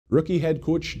Rookie head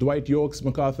coach Dwight Yorke's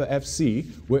MacArthur FC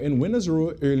were in winners'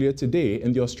 row earlier today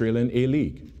in the Australian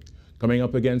A-League. Coming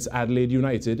up against Adelaide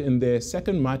United in their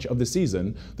second match of the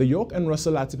season, the Yorke and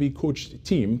Russell Latapy coached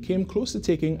team came close to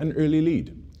taking an early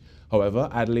lead. However,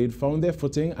 Adelaide found their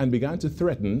footing and began to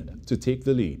threaten to take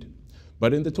the lead.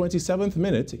 But in the 27th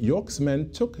minute, Yorke's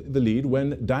men took the lead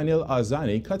when Daniel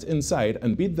Arzani cut inside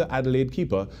and beat the Adelaide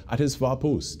keeper at his far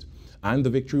post. And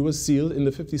the victory was sealed in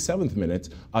the 57th minute.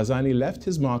 Arzani left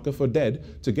his marker for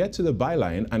dead to get to the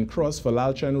byline and cross for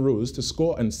Lalchan Rose to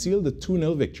score and seal the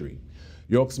 2-0 victory.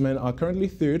 Yorke's men are currently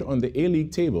third on the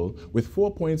A-League table with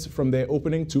 4 points from their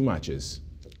opening 2 matches.